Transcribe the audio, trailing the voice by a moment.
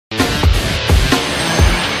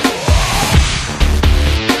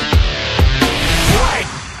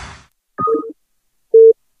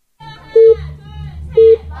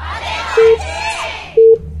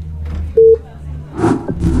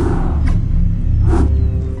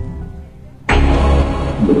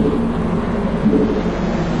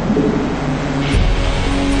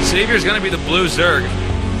Savior's going to be the blue Zerg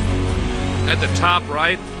at the top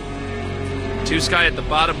right. ToSky at the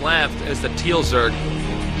bottom left as the teal Zerg.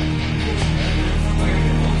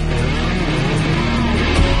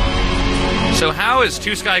 So how is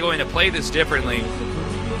ToSky going to play this differently?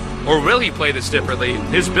 Or will he play this differently?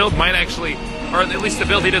 His build might actually, or at least the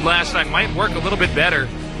build he did last time, might work a little bit better.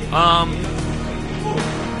 On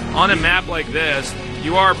a map like this,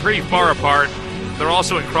 you are pretty far apart. They're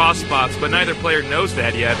also in cross spots, but neither player knows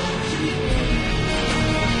that yet.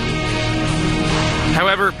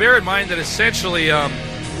 However, bear in mind that essentially,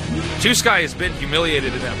 ToSky has been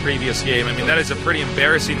humiliated in that previous game. I mean, that is a pretty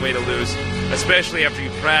embarrassing way to lose, especially after you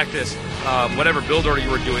practice whatever build order you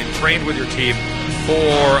were doing, trained with your team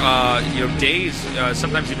for days,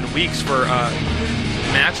 sometimes even weeks for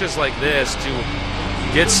matches like this to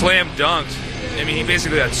get slam dunked. I mean, he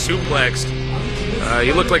basically got suplexed.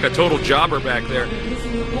 He looked like a total jobber back there.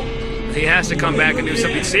 He has to come back and do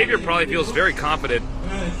something. sAviOr probably feels very confident.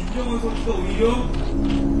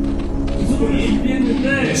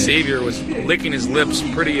 sAviOr was licking his lips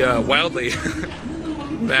pretty wildly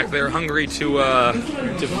back there, hungry to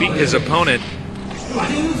defeat his opponent.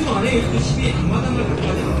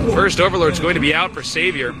 First Overlord's going to be out for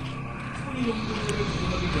sAviOr.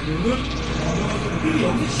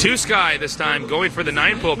 ToSky this time going for the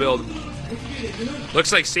 9-pull build.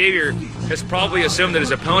 Looks like sAviOr has probably assumed that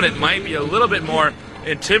his opponent might be a little bit more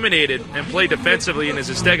intimidated and play defensively and is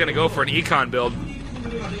instead going to go for an econ build.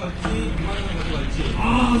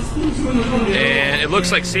 And it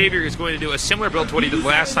looks like sAviOr is going to do a similar build to what he did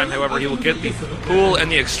last time. However, he will get the pool and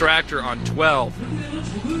the extractor on 12.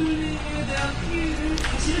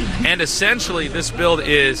 And essentially, this build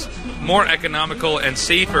is more economical and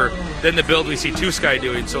safer than the build we see ToSky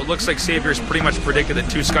doing. So it looks like sAviOr's pretty much predicted that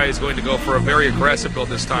ToSky is going to go for a very aggressive build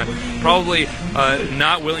this time. Probably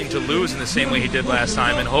not willing to lose in the same way he did last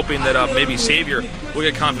time, and hoping that maybe sAviOr will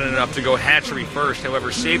get confident enough to go hatchery first. However,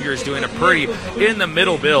 sAviOr is doing a pretty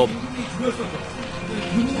in-the-middle build.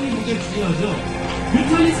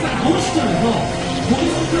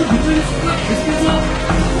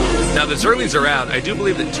 Now the Zerglings are out. I do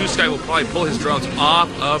believe that ToSky will probably pull his drones off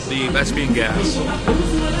of the Vespian gas.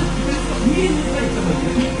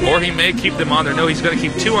 Or he may keep them on there. No, he's going to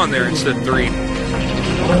keep 2 on there instead of 3.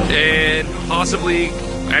 And possibly,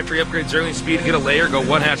 after he upgrades Zergling speed, get a layer, go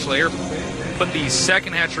 1-hatch layer. Put the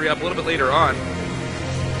second hatchery up a little bit later on.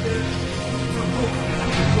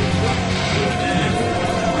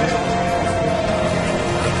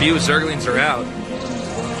 A few Zerglings are out.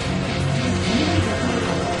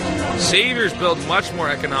 sAviOr's build much more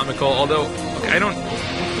economical, although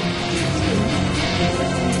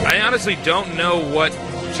I honestly don't know what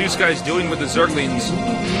ToSky's doing with the Zerglings.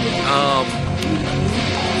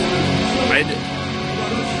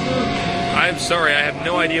 I'm sorry, I have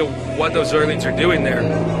no idea what those Zerglings are doing there.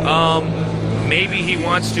 Maybe he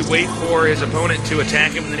wants to wait for his opponent to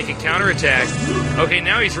attack him and then he can counterattack. Okay,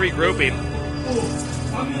 now he's regrouping.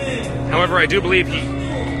 However, I do believe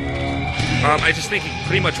I just think he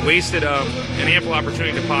pretty much wasted an ample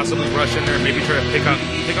opportunity to possibly rush in there and maybe try to pick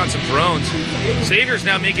on some drones. sAviOr's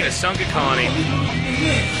now making a sunken colony.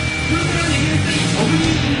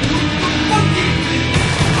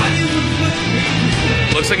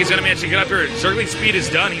 Looks like he's going to manage to get up here. Zergling speed is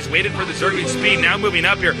done. He's waited for the Zergling speed. Now moving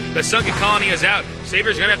up here. The sunken colony is out.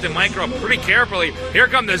 sAviOr's going to have to micro pretty carefully. Here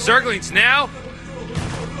come the Zerglings now.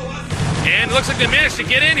 And it looks like they managed to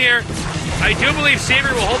get in here. I do believe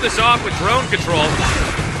sAviOr will hold this off with drone control.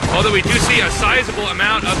 Although we do see a sizable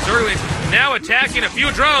amount of Zerglings now attacking a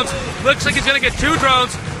few drones. Looks like he's going to get 2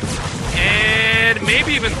 drones. And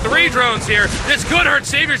maybe even 3 drones here. This could hurt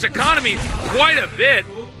sAviOr's economy quite a bit.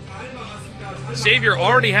 sAviOr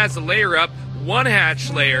already has the layer up. 1-hatch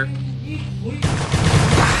layer.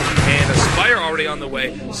 And a Spire already on the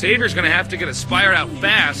way. sAviOr's going to have to get a Spire out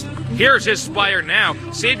fast. Here's his Spire now.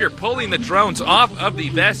 sAviOr pulling the drones off of the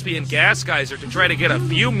Vespian gas geyser to try to get a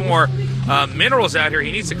few more minerals out here.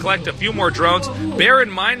 He needs to collect a few more drones. Bear in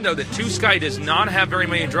mind, though, that ToSky does not have very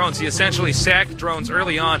many drones. He essentially sacked drones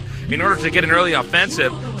early on in order to get an early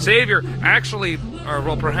offensive. sAviOr actually, or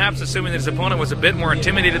well, perhaps assuming that his opponent was a bit more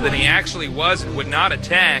intimidated than he actually was, would not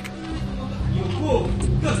attack.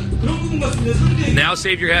 Now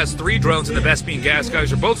sAviOr has 3 drones in the Vespian gas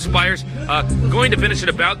geyser. Both Spires going to finish at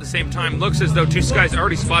about the same time. Looks as though ToSky's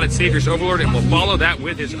already spotted sAviOr's Overlord and will follow that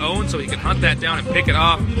with his own so he can hunt that down and pick it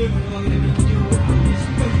off.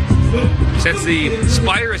 Since the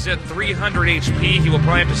Spire is at 300 HP, he will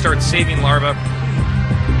probably have to start saving larvae.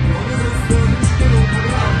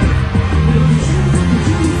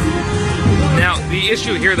 Now, the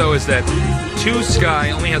issue here, though, is that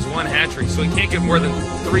ToSky only has 1 hatchery, so he can't get more than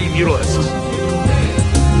 3 Mutalisks.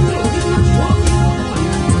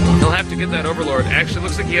 He'll have to get that Overlord. Actually,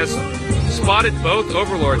 looks like he has spotted both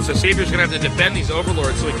Overlords, so sAviOr's going to have to defend these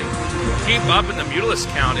Overlords so he can keep up in the Mutalisk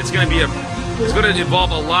count. It's going to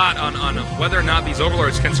involve a lot on whether or not these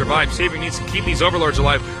Overlords can survive. sAviOr needs to keep these Overlords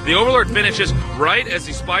alive. The Overlord finishes right as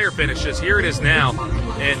the Spire finishes. Here it is now.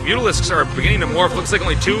 And Mutalisks are beginning to morph. Looks like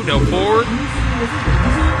only 4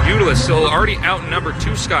 Mutalisks. So already outnumber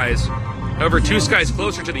ToSky's. However, ToSky's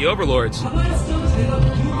closer to the Overlords.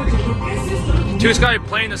 ToSky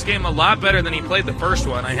playing this game a lot better than he played the first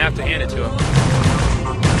one. I have to hand it to him.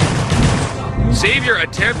 sAviOr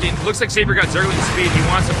attempting. Looks like sAviOr got Zergling speed. He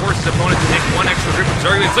wants to force his opponent to take 1 extra group of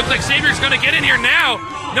Zerglings. Looks like sAviOr's going to get in here now,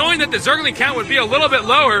 knowing that the Zergling count would be a little bit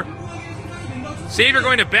lower. sAviOr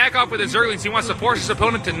going to back off with his Zerglings. He wants to force his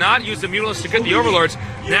opponent to not use the Mutalisks to get the Overlords.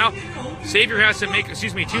 Now, sAviOr has to make,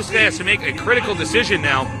 ToSky has to make a critical decision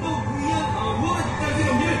now.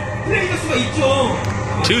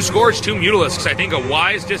 2 Scourge, 2 Mutalisks. I think a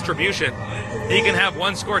wise distribution. He can have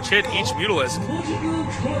 1 Scorch hit each Mutalisk.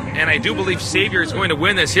 And I do believe sAviOr is going to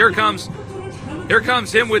win this. Here comes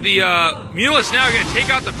him with the Mutalisk now going to take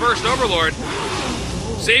out the first Overlord.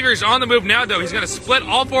 sAviOr's on the move now, though. He's going to split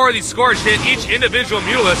all 4 of these Scorch, hit each individual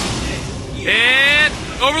Mutalisk. And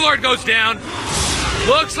Overlord goes down.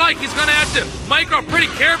 Looks like he's going to have to micro pretty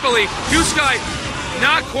carefully. ToSky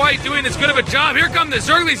not quite doing as good of a job. Here come the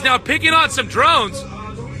Zerglings now picking on some drones.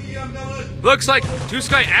 Looks like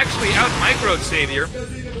ToSky actually out-microed sAviOr.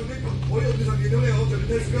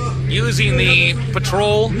 Using the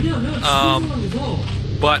patrol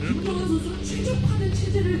button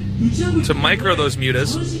to micro those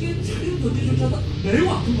mutas.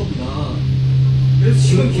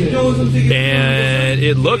 And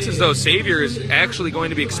it looks as though sAviOr is actually going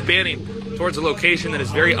to be expanding towards a location that is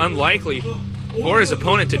very unlikely for his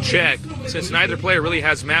opponent to check, since neither player really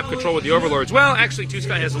has map control with the Overlords. Well, actually,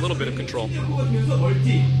 ToSky has a little bit of control.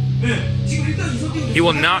 He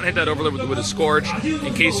will not hit that Overlord with a Scourge.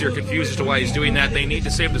 In case you're confused as to why he's doing that, they need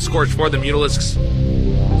to save the Scourge for the Mutalisks.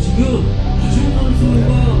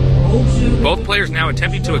 Both players now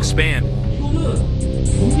attempting to expand.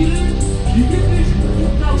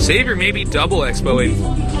 sAviOr may be double expoing.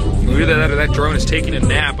 Maybe that drone is taking a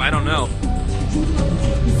nap. I don't know.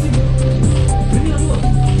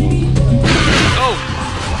 Oh!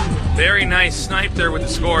 Very nice snipe there with the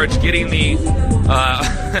Scourge, getting the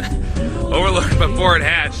Overlord before it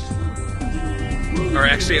hatched. Or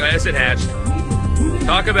actually, as it hatched.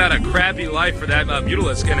 Talk about a crappy life for that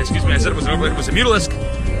Mutalisk. And excuse me, I said it was an Overlord. It was a Mutalisk.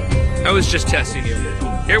 I was just testing you.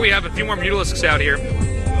 Here we have a few more Mutalisks out here.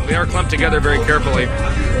 They are clumped together very carefully.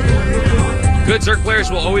 Good Zerg players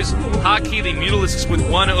will always hotkey the Mutalisks with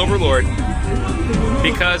 1 Overlord,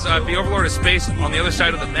 because if the Overlord is spaced on the other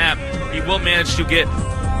side of the map, he will manage to get,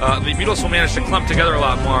 the Mutalisks will manage to clump together a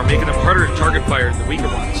lot more, making them harder to target fire than the weaker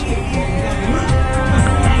ones.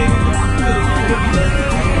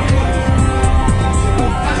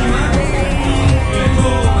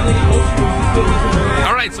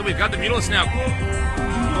 Alright, so we've got the Mutalisks now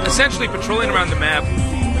essentially patrolling around the map.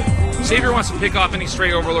 sAviOr wants to pick off any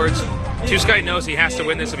stray Overlords. ToSky knows he has to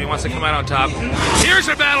win this if he wants to come out on top. Here's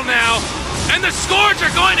the battle now, and the Scourge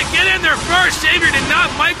are going to get in there first. sAviOr did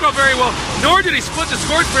not micro very well, nor did he split the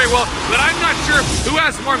Scourge very well, but I'm not sure who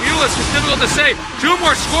has more Mutalisks. It's difficult to say. 2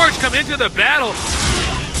 more Scourge come into the battle.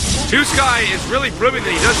 ToSky is really proving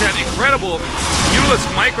that he does have incredible Mutalisk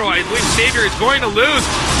micro. I believe sAviOr is going to lose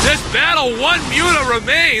this battle. 1 Muta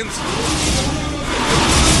remains.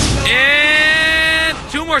 And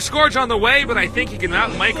 2 more Scourge on the way, but I think he can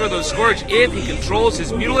out-micro those Scourge if he controls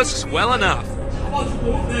his Mutalisks well enough.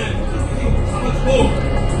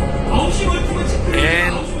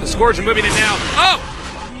 And the Scourge are moving in now. Oh!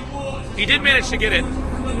 He did manage to get it.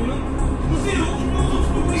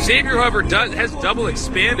 sAviOr, however, has double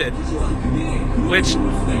expanded, which,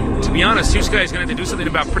 to be honest, ToSky is going to have to do something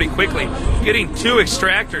about pretty quickly. Getting 2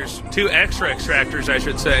 extra extractors, I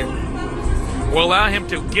should say, will allow him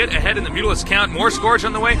to get ahead in the Mutalisk count. More Scourge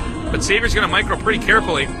on the way, but sAviOr's going to micro pretty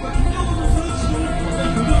carefully.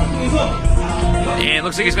 And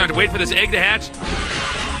looks like he's going to wait for this egg to hatch.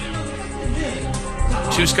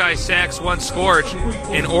 ToSky sacks 1 Scourge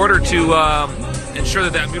in order to ensure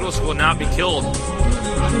that Mutalisk will not be killed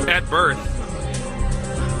at birth.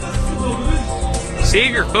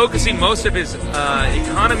 sAviOr focusing most of his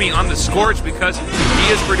economy on the Scourge because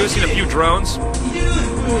he is producing a few drones.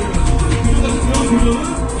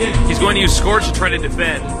 He's going to use Scourge to try to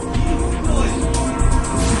defend.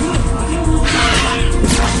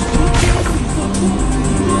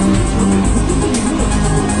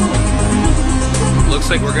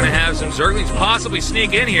 like we're going to have some Zerglings possibly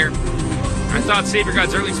sneak in here. I thought sAviOr got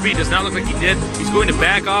Zergling speed. Does not look like he did. He's going to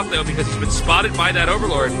back off, though, because he's been spotted by that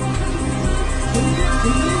Overlord. And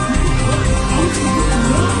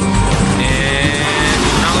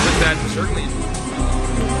now look at that Zergling.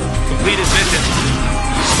 Complete his mission.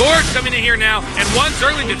 Scourge coming in here now, and one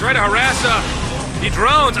Zergling to try to harass the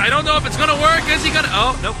drones. I don't know if it's going to work. Is he going to...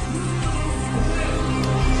 Oh, nope.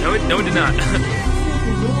 No, it did not.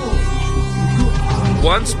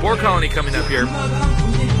 One Spore Colony coming up here.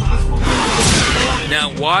 Now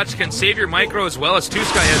watch, can sAviOr micro as well as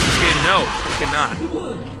ToSky has this game? No, he cannot.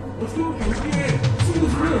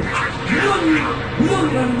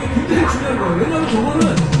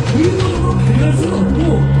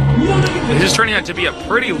 This is turning out to be a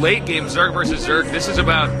pretty late game, Zerg versus Zerg. This is the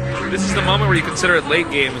moment where you consider it late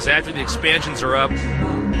game, is after the expansions are up.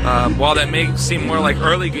 While that may seem more like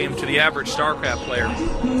early game to the average StarCraft player.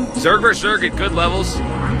 Zerg vs. Zerg at good levels,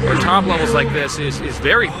 or top levels like this, is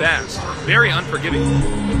very fast, very unforgiving.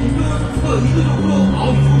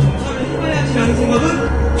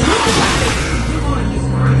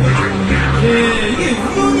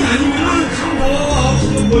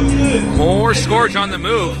 More Scourge on the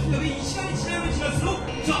move.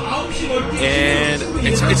 And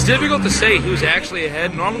it's difficult to say who's actually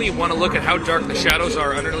ahead. Normally you want to look at how dark the shadows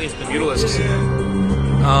are underneath the Mutalisks.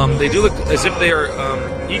 They do look as if they are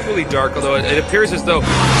equally dark, although it appears as though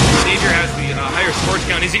sAviOr has the higher Scourge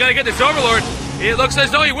count. Is he going to get this Overlord? It looks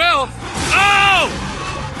as though he will. Oh!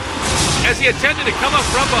 As he attempted to come up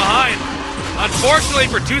from behind. Unfortunately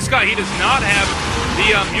for ToSky, he does not have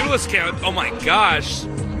the Mutalisk count. Oh my gosh.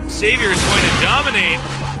 sAviOr is going to dominate.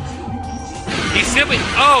 He simply...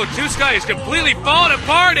 Oh, ToSky is completely falling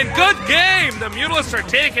apart, and good game! The Mutalisks are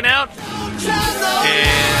taken out.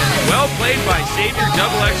 And well played by sAviOr,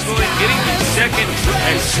 double exploit, getting the second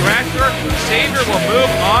extractor. sAviOr will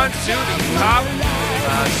move on to the top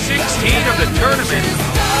 16 of the tournament.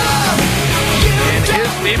 And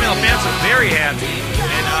his female fans are very happy.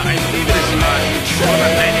 And I believe it is about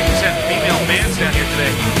 90% female fans down here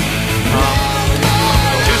today.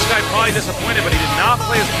 ToSky probably disappointed, but he did not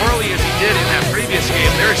play as poorly as he did in that previous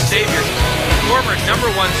game. There's sAviOr, former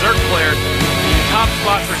 #1 Zerg player. The top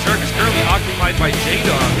spot for Zerg is currently occupied by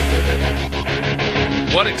J-Dog.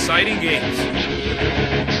 What exciting games.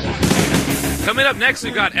 Coming up next,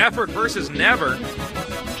 we've got Effort versus Never.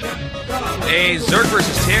 A Zerg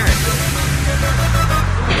versus Terran.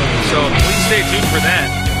 So please stay tuned for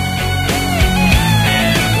that.